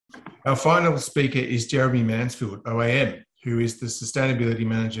Our final speaker is Jeremy Mansfield OAM, who is the Sustainability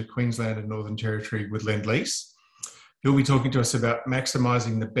Manager, Queensland and Northern Territory with Lendlease. He'll be talking to us about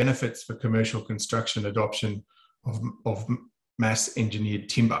maximising the benefits for commercial construction adoption of mass engineered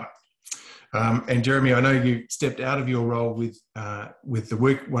timber. And Jeremy, I know you stepped out of your role with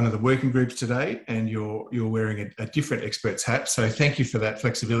one of the working groups today, and you're wearing a different expert's hat. So thank you for that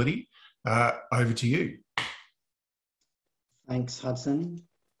flexibility. Over to you. Thanks, Hudson.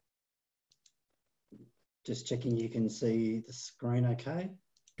 Just checking you can see the screen okay.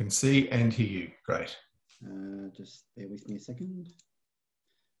 Can see and hear you. Great. Just bear with me a second.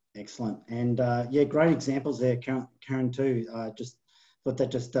 Excellent. And yeah, great examples there, Karen, too. Just thought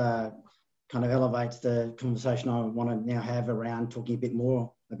that just kind of elevates the conversation I want to now have around talking a bit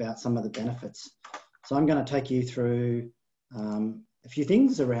more about some of the benefits. So I'm going to take you through a few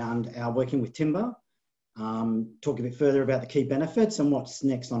things around our working with timber, talk a bit further about the key benefits and what's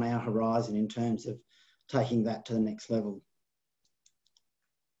next on our horizon in terms of taking that to the next level.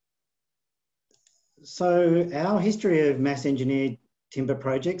 So our history of mass engineered timber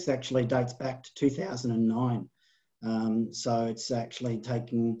projects actually dates back to 2009. So it's actually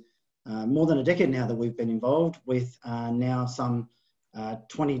taken more than a decade now that we've been involved with now some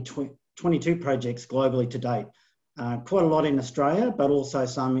 22 projects globally to date. Quite a lot in Australia, but also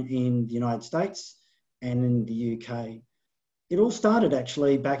some in the United States and in the UK. It all started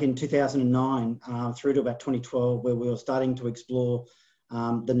actually back in 2009 through to about 2012, where we were starting to explore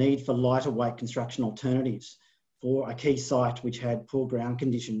the need for lighter weight construction alternatives for a key site which had poor ground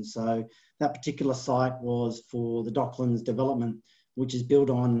conditions. So that particular site was for the Docklands development, which is built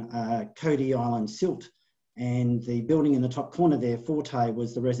on Cody Island silt. And the building in the top corner there, Forte,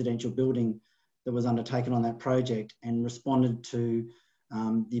 was the residential building that was undertaken on that project and responded to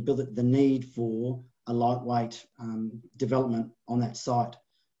the need for a lightweight development on that site.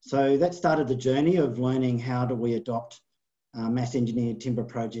 So that started the journey of learning how do we adopt mass engineered timber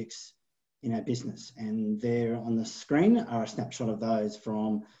projects in our business. And there on the screen are a snapshot of those,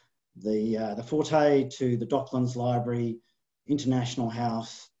 from the Forte to the Docklands Library, International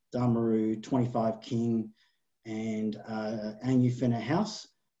House, Damaroo, 25 King, and Angufena House,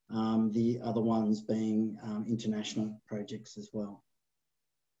 the other ones being international projects as well.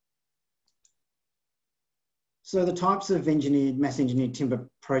 So the types of mass engineered timber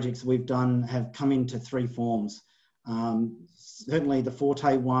projects we've done have come into three forms. Certainly the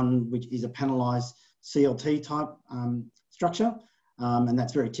Forte one, which is a panelised CLT type structure, and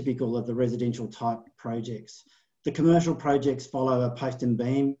that's very typical of the residential type projects. The commercial projects follow a post and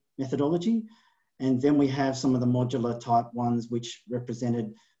beam methodology, and then we have some of the modular type ones which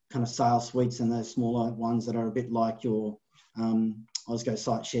represented kind of sale suites, and those smaller ones that are a bit like your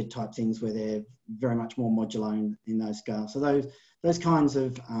site shed type things, where they're very much more modular in those scales. So those kinds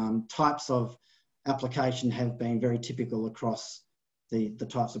of types of application have been very typical across the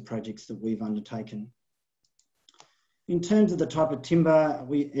types of projects that we've undertaken. In terms of the type of timber,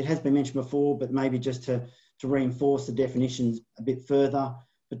 it has been mentioned before, but maybe just to reinforce the definitions a bit further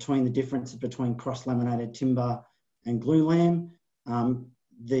between the differences between cross-laminated timber and glulam.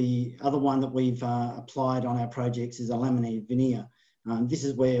 The other one that we've applied on our projects is a laminated veneer. This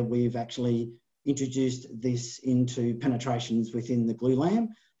is where we've actually introduced this into penetrations within the glulam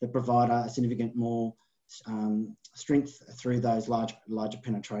that provide a significant more strength through those larger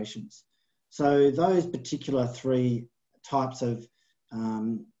penetrations. So those particular three types of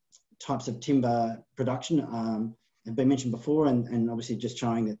timber production have been mentioned before, and obviously just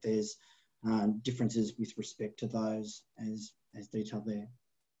showing that there's differences with respect to those as detailed there.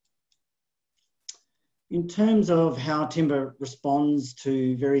 In terms of how timber responds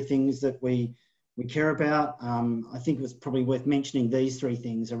to very things that we care about, I think it was probably worth mentioning these three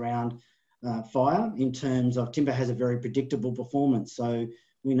things around fire. In terms of timber has a very predictable performance. So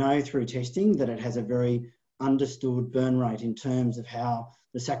we know through testing that it has a very understood burn rate in terms of how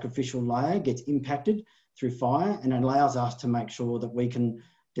the sacrificial layer gets impacted through fire, and it allows us to make sure that we can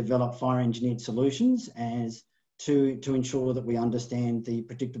develop fire engineered solutions as to ensure that we understand the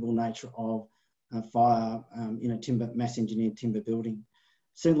predictable nature of fire in a mass engineered timber building.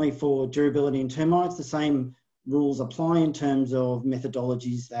 Certainly for durability and termites, the same rules apply in terms of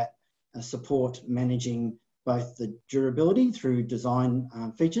methodologies that support managing both the durability through design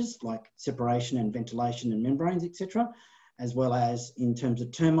features like separation and ventilation and membranes, etc., as well as in terms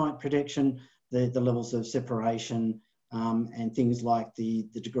of termite protection, the levels of separation and things like the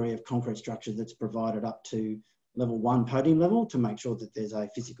degree of concrete structure that's provided up to level 1 podium level to make sure that there's a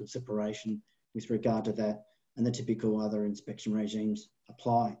physical separation with regard to that, and the typical other inspection regimes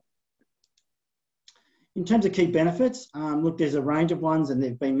apply. In terms of key benefits, look, there's a range of ones and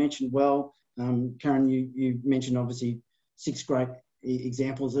they've been mentioned well. Karen, you mentioned obviously 6 great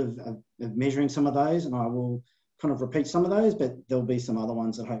examples of measuring some of those, and I will kind of repeat some of those, but there'll be some other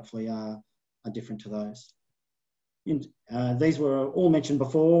ones that hopefully are different to those. These were all mentioned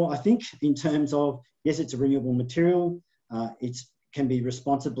before, I think, in terms of, yes, it's a renewable material, it can be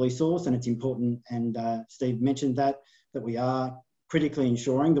responsibly sourced, and it's important, and Steve mentioned that we are critically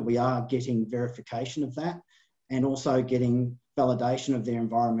ensuring that we are getting verification of that, and also getting validation of their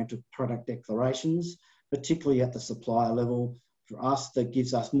environmental product declarations, particularly at the supplier level. For us, that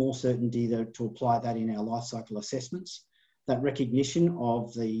gives us more certainty to apply that in our life cycle assessments. That recognition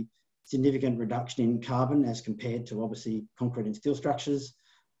of the significant reduction in carbon as compared to obviously concrete and steel structures,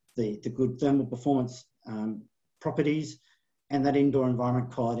 the good thermal performance properties, and that indoor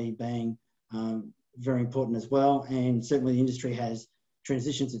environment quality being very important as well. And certainly the industry has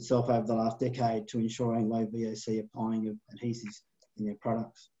transitioned itself over the last decade to ensuring low VOC applying of adhesives in their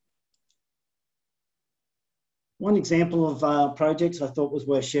products. One example of projects I thought was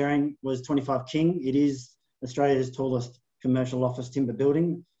worth sharing was 25 King. It is Australia's tallest commercial office timber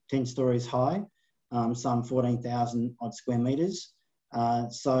building, 10 stories high, some 14,000 odd square metres.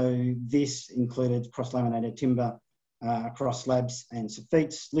 So this included cross-laminated timber across slabs and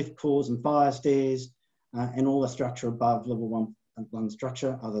soffits, lift cores and fire stairs, and all the structure above level one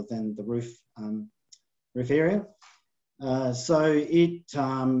structure other than the roof area. So it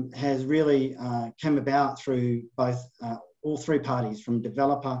has really come about through both all 3 parties, from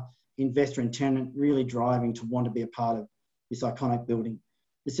developer, investor and tenant, really driving to want to be a part of this iconic building.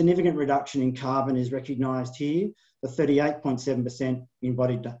 The significant reduction in carbon is recognised here. The 38.7%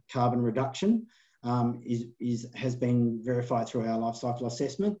 embodied carbon reduction has been verified through our life cycle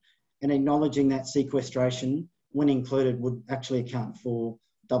assessment, and acknowledging that sequestration, when included, would actually account for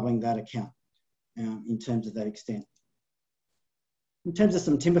doubling that account in terms of that extent. In terms of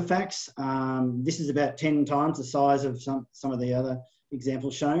some timber facts, this is about 10 times the size of some of the other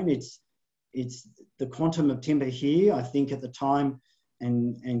examples shown. It's the quantum of timber here, I think at the time,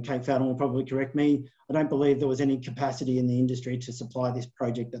 and Kate Fowden will probably correct me, I don't believe there was any capacity in the industry to supply this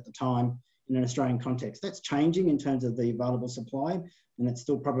project at the time in an Australian context. That's changing in terms of the available supply, and it's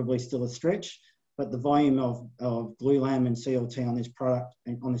probably still a stretch, but the volume of glulam and CLT on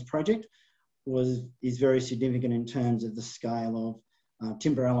this project is very significant in terms of the scale of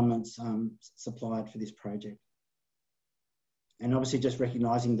timber elements supplied for this project. And obviously just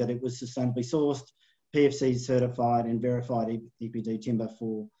recognising that it was sustainably sourced, PFC certified and verified EPD timber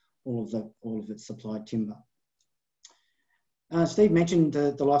for all of its supplied timber. Steve mentioned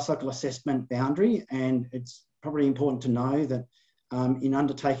the life cycle assessment boundary, and it's probably important to know that in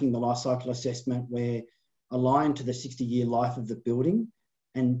undertaking the life cycle assessment, we're aligned to the 60-year life of the building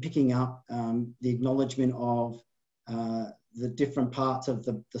and picking up the acknowledgement of the different parts of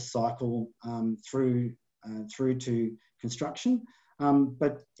the cycle through to construction.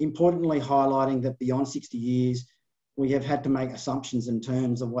 But importantly, highlighting that beyond 60 years, we have had to make assumptions in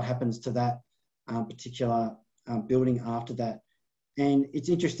terms of what happens to that particular building after that. And it's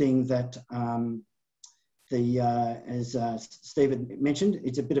interesting that as Steve had mentioned,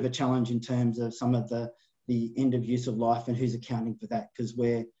 it's a bit of a challenge in terms of some of the end of use of life and who's accounting for that, because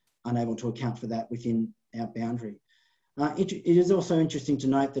we're unable to account for that within our boundary. It is also interesting to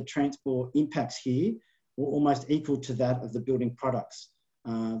note that transport impacts here were almost equal to that of the building products.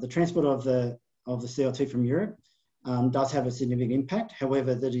 The transport of the CLT from Europe does have a significant impact.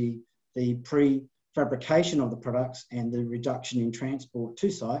 However, the pre-fabrication of the products and the reduction in transport to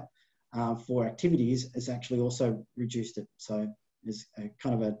site for activities has actually also reduced it. So there's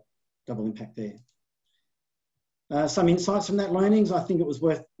kind of a double impact there. Some insights from that learnings. I think it was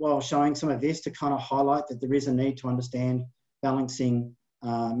worthwhile showing some of this to kind of highlight that there is a need to understand balancing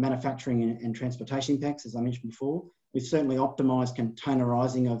manufacturing and transportation impacts, as I mentioned before. We've certainly optimised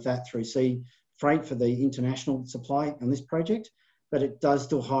containerising of that through sea freight for the international supply on this project, but it does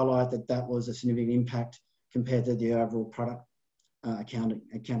still highlight that that was a significant impact compared to the overall product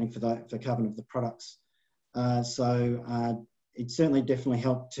accounting for carbon of the products. So it certainly definitely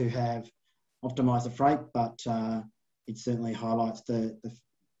helped to have optimise the freight, but it certainly highlights the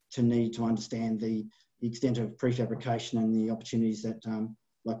need to understand the extent of prefabrication and the opportunities that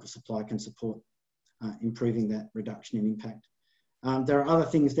local supply can support improving that reduction in impact. There are other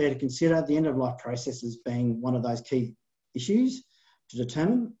things there to consider. The end of life processes being one of those key issues to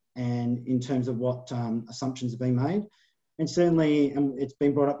determine, and in terms of what assumptions are being made. And certainly it's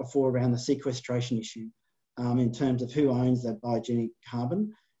been brought up before around the sequestration issue in terms of who owns that biogenic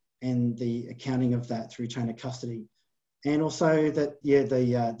carbon and the accounting of that through chain of custody. And also that, yeah,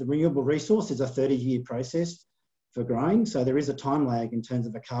 the renewable resource is a 30-year process for growing. So there is a time lag in terms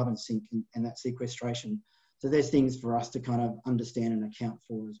of a carbon sink and that sequestration. So there's things for us to kind of understand and account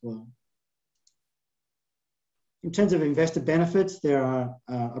for as well. In terms of investor benefits, there are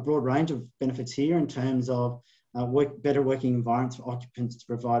a broad range of benefits here in terms of better working environments for occupants to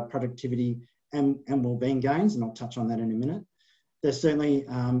provide productivity and wellbeing gains, and I'll touch on that in a minute. There's certainly,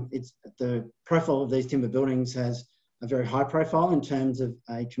 the profile of these timber buildings has a very high profile in terms of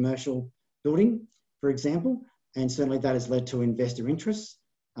a commercial building, for example, and certainly that has led to investor interests.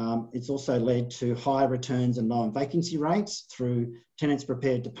 It's also led to higher returns and lower vacancy rates through tenants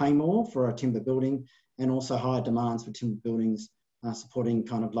prepared to pay more for a timber building, and also higher demands for timber buildings supporting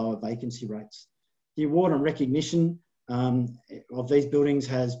kind of lower vacancy rates. The award and recognition of these buildings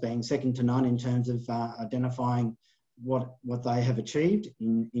has been second to none in terms of identifying what they have achieved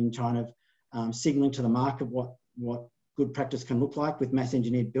in kind of signalling to the market what good practice can look like with mass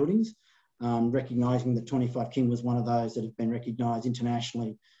engineered buildings, recognising that 25 King was one of those that have been recognised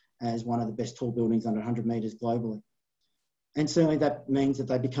internationally as one of the best tall buildings under 100 metres globally. And certainly that means that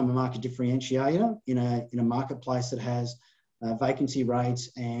they become a market differentiator in a marketplace that has vacancy rates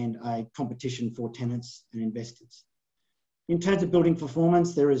and a competition for tenants and investors. In terms of building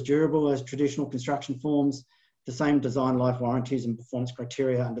performance, they're as durable as traditional construction forms. The same design life warranties and performance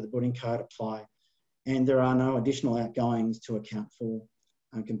criteria under the building code apply. And there are no additional outgoings to account for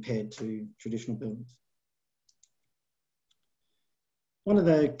compared to traditional buildings. One of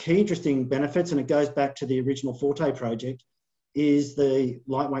the key interesting benefits, and it goes back to the original Forte project, is the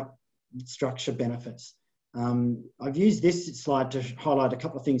lightweight structure benefits. I've used this slide to highlight a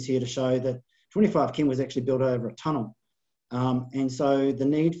couple of things here to show that 25 King was actually built over a tunnel. And so the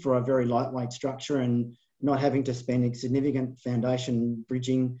need for a very lightweight structure and not having to spend significant foundation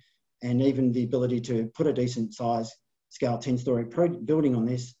bridging and even the ability to put a decent size scale 10-storey building on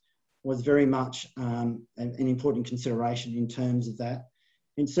this was very much an important consideration in terms of that.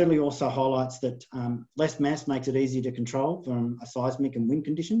 And certainly also highlights that less mass makes it easier to control from a seismic and wind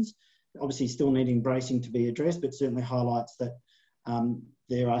conditions. Obviously still needing bracing to be addressed, but certainly highlights that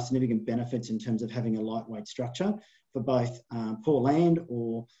there are significant benefits in terms of having a lightweight structure for both poor land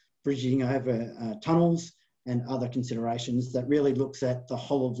or bridging over tunnels and other considerations that really looks at the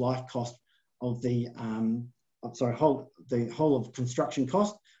whole of life cost of the whole of construction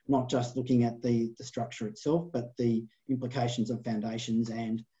cost, not just looking at the structure itself, but the implications of foundations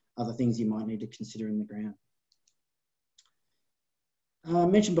and other things you might need to consider in the ground. I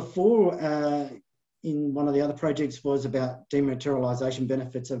mentioned before in one of the other projects was about dematerialisation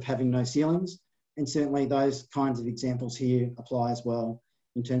benefits of having no ceilings, and certainly those kinds of examples here apply as well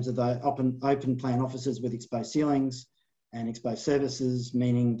in terms of the open plan offices with exposed ceilings and exposed services,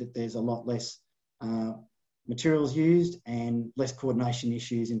 meaning that there's a lot less materials used and less coordination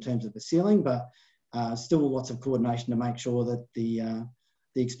issues in terms of the ceiling, but still lots of coordination to make sure that the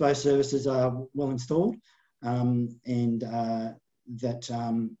exposed services are well installed and that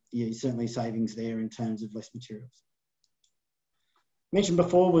certainly savings there in terms of less materials. Mentioned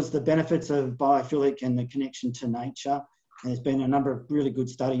before was the benefits of biophilic and the connection to nature. And there's been a number of really good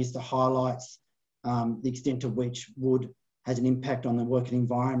studies to highlight the extent to which wood has an impact on the working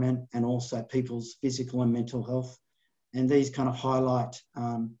environment and also people's physical and mental health. And these kind of highlight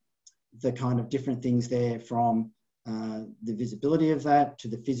the kind of different things there, from the visibility of that to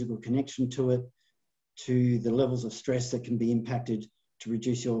the physical connection to it, to the levels of stress that can be impacted to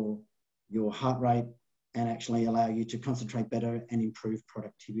reduce your heart rate and actually allow you to concentrate better and improve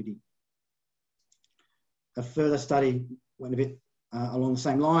productivity. A further study went a bit along the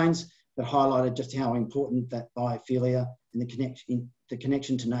same lines, but highlighted just how important that biophilia and the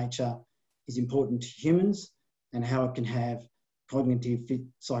connection to nature is important to humans, and how it can have cognitive,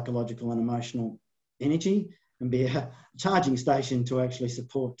 psychological and emotional energy and be a charging station to actually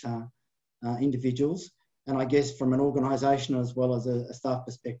support individuals. And I guess from an organisation as well as a staff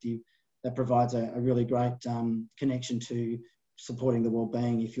perspective, that provides a really great connection to supporting the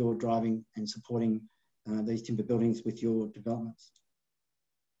wellbeing if you're driving and supporting these timber buildings with your developments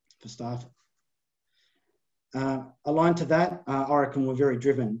for staff. Aligned to that, Oracle were very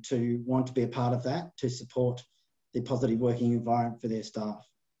driven to want to be a part of that, to support the positive working environment for their staff.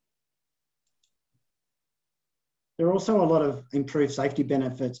 There are also a lot of improved safety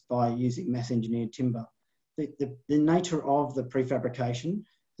benefits by using mass engineered timber. The nature of the prefabrication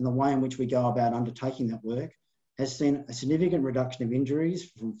and the way in which we go about undertaking that work has seen a significant reduction of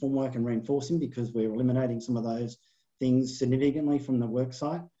injuries from formwork and reinforcing, because we're eliminating some of those things significantly from the work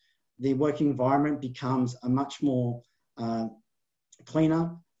site. The working environment becomes a much more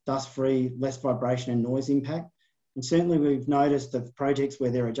cleaner, dust-free, less vibration and noise impact. And certainly we've noticed of projects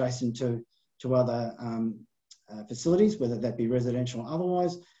where they're adjacent to other facilities, whether that be residential or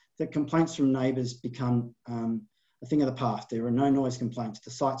otherwise, that complaints from neighbours become a thing of the past. There are no noise complaints.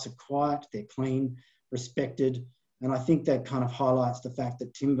 The sites are quiet, they're clean, respected. And I think that kind of highlights the fact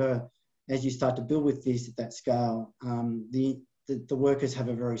that timber, as you start to build with this at that scale, the workers have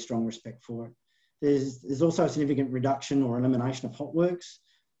a very strong respect for it. There's also a significant reduction or elimination of hot works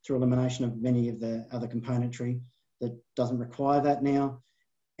through elimination of many of the other componentry that doesn't require that now.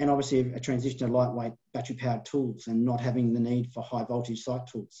 And obviously a transition to lightweight battery-powered tools and not having the need for high-voltage site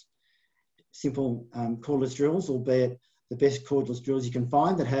tools. Simple cordless drills, albeit the best cordless drills you can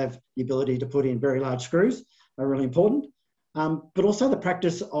find that have the ability to put in very large screws, are really important. But also the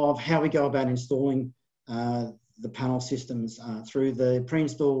practice of how we go about installing the panel systems through the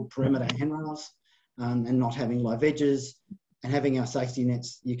pre-installed perimeter handrails and not having live edges and having our safety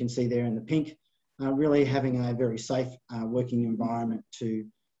nets, you can see there in the pink, really having a very safe working environment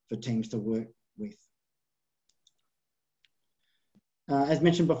for teams to work with. As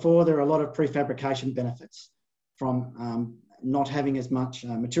mentioned before, there are a lot of prefabrication benefits from not having as much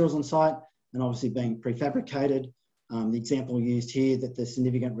materials on site and obviously being prefabricated. The example used here that the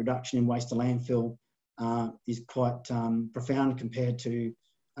significant reduction in waste to landfill is quite profound compared to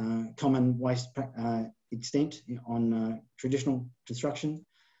common waste extent on traditional construction.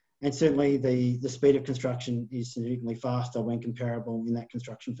 And certainly the speed of construction is significantly faster when comparable in that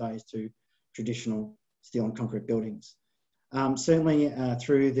construction phase to traditional steel and concrete buildings. Certainly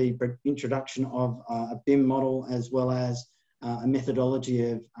through the introduction of a BIM model as well as a methodology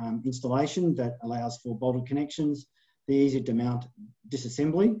of installation that allows for bolted connections, the easier to mount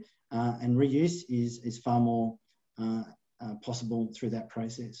disassembly and reuse is far more possible through that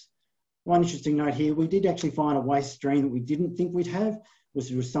process. One interesting note here, we did actually find a waste stream that we didn't think we'd have,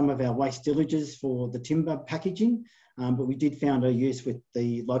 was some of our waste stillages for the timber packaging, but we did find a use with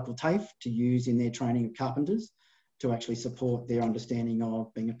the local TAFE to use in their training of carpenters to actually support their understanding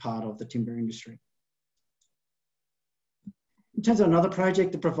of being a part of the timber industry. In terms of another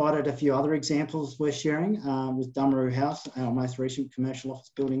project that provided a few other examples worth sharing was Dummeroo House, our most recent commercial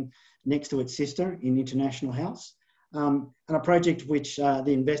office building next to its sister in International House. And a project which the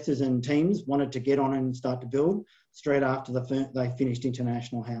investors and teams wanted to get on and start to build straight after they finished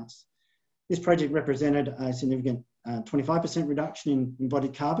International House. This project represented a significant 25% reduction in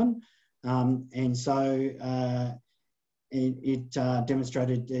embodied carbon. And so it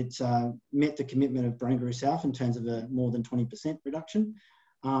demonstrated it met the commitment of Barangaroo South in terms of a more than 20% reduction.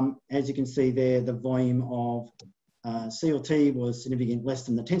 As you can see there, the volume of CLT was significantly less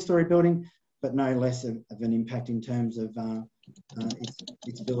than the 10-storey building, but no less of an impact in terms of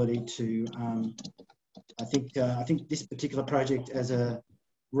its ability to, I think this particular project as a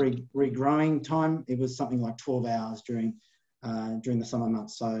regrowing time, it was something like 12 hours during the summer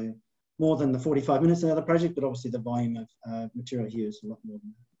months. So more than the 45 minutes of the other project, but obviously the volume of material here is a lot more than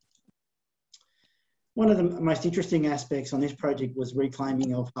that. One of the most interesting aspects on this project was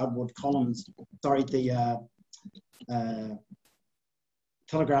reclaiming of hardwood columns, sorry, the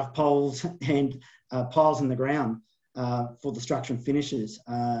telegraph poles and piles in the ground for the structure and finishes.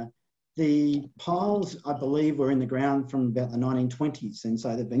 The piles, I believe, were in the ground from about the 1920s, and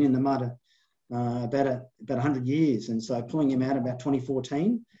so they've been in the mud about 100 years. And so pulling them out about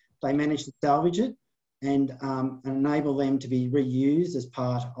 2014, they managed to salvage it and enable them to be reused as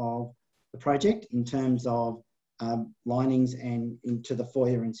part of the project in terms of linings and into the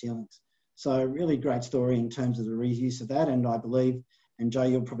foyer and ceilings. So really great story in terms of the reuse of that. And I believe, and Joe,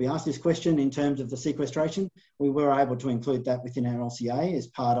 you'll probably ask this question in terms of the sequestration, we were able to include that within our LCA as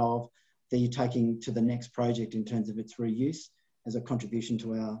part of the taking to the next project in terms of its reuse as a contribution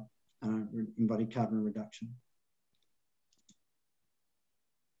to our embodied carbon reduction.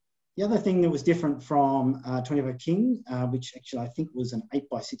 The other thing that was different from 25 King, which actually I think was an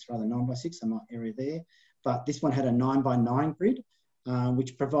 8x6 rather than 9x6, so my area there, but this one had a 9x9 grid,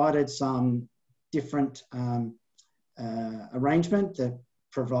 which provided some different arrangement that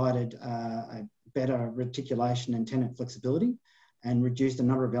provided a better reticulation and tenant flexibility and reduced a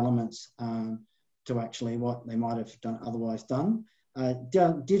number of elements to actually what they might have otherwise done.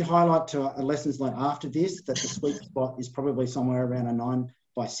 Did highlight to lessons learned after this that the sweet spot is probably somewhere around a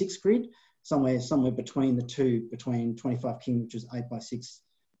 9x6 grid, somewhere between the two, between 25 King, which is 8x6,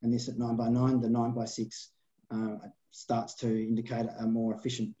 and this at 9x9. The 9x6 starts to indicate a more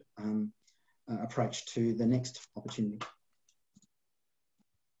efficient approach to the next opportunity.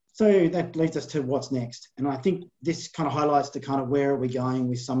 So that leads us to what's next. And I think this kind of highlights the kind of where are we going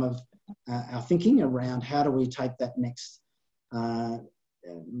with some of our thinking around how do we take that next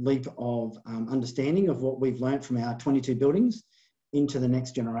leap of understanding of what we've learnt from our 22 buildings into the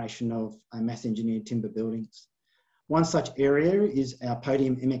next generation of mass engineered timber buildings. One such area is our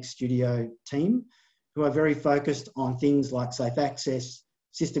Podium MX Studio team, who are very focused on things like safe access,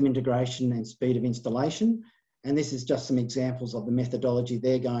 system integration and speed of installation. And this is just some examples of the methodology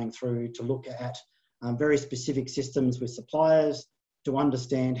they're going through to look at very specific systems with suppliers to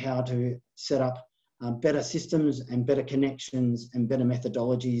understand how to set up better systems and better connections and better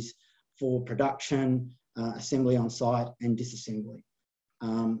methodologies for production, assembly on site and disassembly.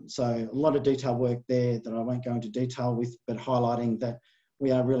 So a lot of detail work there that I won't go into detail with, but highlighting that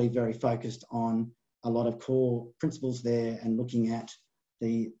we are really very focused on a lot of core principles there and looking at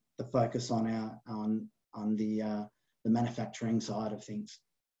the focus on the manufacturing side of things.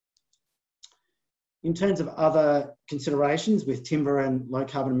 In terms of other considerations with timber and low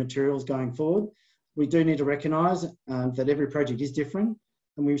carbon materials going forward, we do need to recognise that every project is different,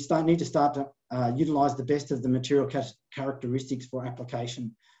 and we need to start to utilise the best of the material characteristics for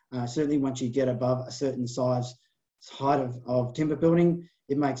application. Certainly once you get above a certain size height of timber building,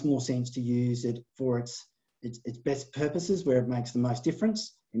 it makes more sense to use it for its best purposes, where it makes the most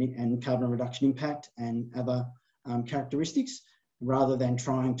difference and carbon reduction impact and other characteristics, rather than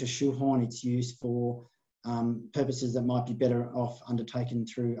trying to shoehorn its use for purposes that might be better off undertaken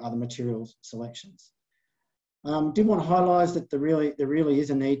through other materials selections. Did want to highlight that there really is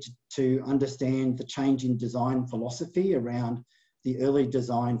a need to understand the change in design philosophy around the early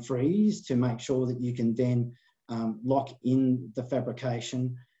design freeze to make sure that you can then lock in the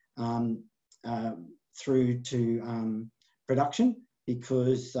fabrication through to production,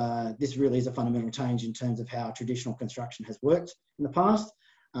 because this really is a fundamental change in terms of how traditional construction has worked in the past.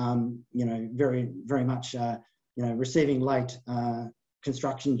 You know, very much, you know, receiving late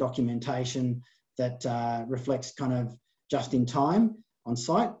construction documentation that reflects kind of just in time on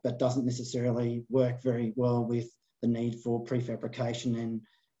site, but doesn't necessarily work very well with the need for prefabrication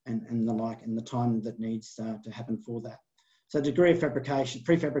and the like, and the time that needs to happen for that. So degree of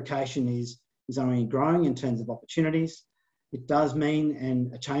prefabrication is only growing in terms of opportunities. It does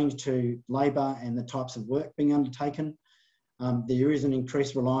mean a change to labour and the types of work being undertaken. There is an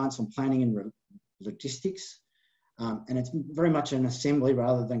increased reliance on planning and logistics, and it's very much an assembly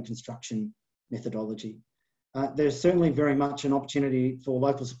rather than construction methodology. There's certainly very much an opportunity for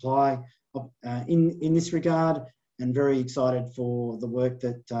local supply in this regard, and very excited for the work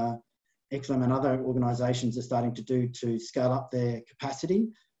that MECLA and other organisations are starting to do to scale up their capacity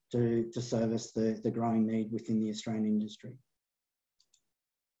to service the growing need within the Australian industry.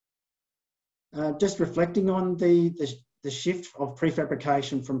 Just reflecting on the shift of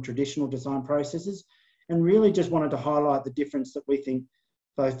prefabrication from traditional design processes, and really just wanted to highlight the difference that we think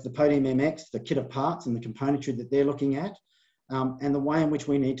both the Podium MX, the kit of parts and the componentry that they're looking at, and the way in which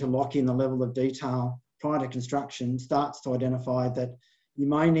we need to lock in the level of detail prior to construction starts to identify that you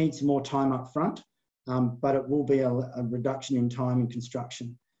may need some more time up front, but it will be a reduction in time in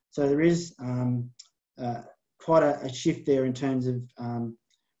construction. So there is quite a shift there in terms of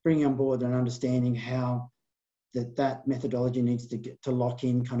bringing on board and understanding how that methodology needs to get to lock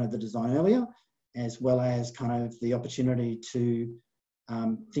in kind of the design earlier, as well as kind of the opportunity to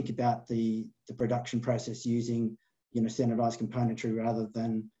think about the production process using, you know, standardised componentry rather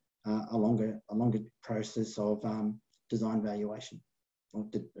than a longer process of design valuation or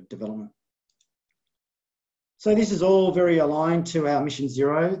development. So this is all very aligned to our Mission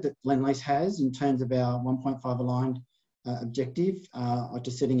Zero that Lendlease has in terms of our 1.5 aligned objective,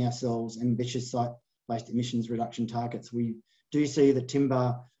 to setting ourselves ambitious site-based emissions reduction targets. We do see that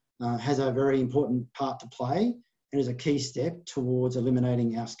timber has a very important part to play and is a key step towards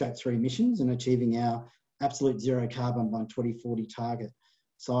eliminating our Scope 3 emissions and achieving our absolute zero carbon by 2040 target.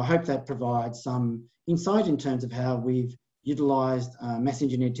 So I hope that provides some insight in terms of how we've utilised mass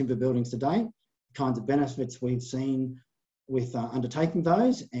engineered timber buildings to date, the kinds of benefits we've seen with undertaking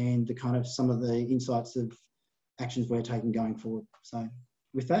those, and the kind of some of the insights of actions we're taking going forward. So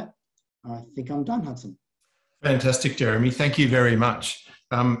with that, I think I'm done, Hudson. Fantastic, Jeremy. Thank you very much.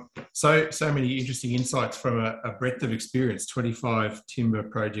 So many interesting insights from a breadth of experience. 25 timber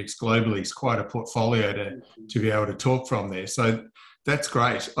projects globally. It's quite a portfolio to be able to talk from there. So that's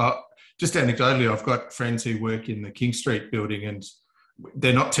great. Just anecdotally, I've got friends who work in the King Street building, and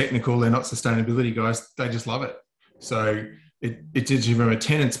they're not technical, they're not sustainability guys, they just love it. So it's interesting from a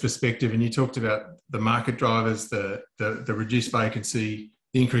tenant's perspective, and you talked about the market drivers, the reduced vacancy,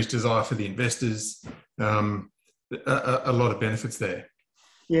 the increased desire for the investors, a lot of benefits there.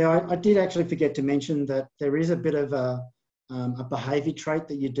 Yeah, I did actually forget to mention that there is a bit of a behaviour trait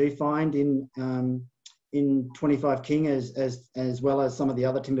that you do find in in 25 King as well as some of the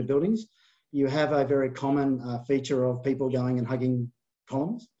other timber buildings, you have a very common feature of people going and hugging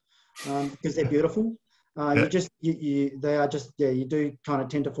columns because they're beautiful. You do kind of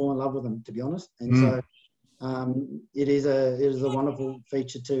tend to fall in love with them, to be honest. And so it is a wonderful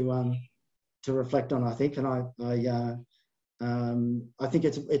feature to reflect on, I think. And I think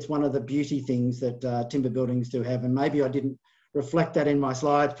it's one of the beauty things that timber buildings do have. And maybe I didn't reflect that in my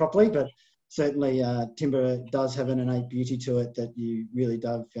slides properly, but certainly timber does have an innate beauty to it that you really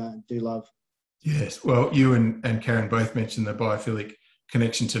do love. Yes, well, you and Karen both mentioned the biophilic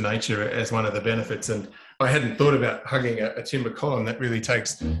connection to nature as one of the benefits, and I hadn't thought about hugging a timber column. That really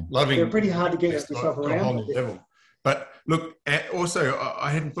takes loving. They're pretty hard to get yourself around. A whole new level. But look, also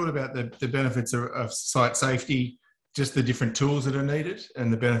I hadn't thought about the benefits of site safety, just the different tools that are needed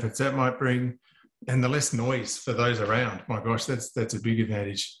and the benefits that might bring, and the less noise for those around. My gosh, that's a big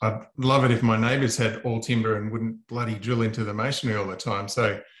advantage. I'd love it if my neighbours had all timber and wouldn't bloody drill into the masonry all the time.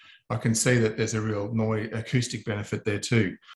 So I can see that there's a real acoustic benefit there too.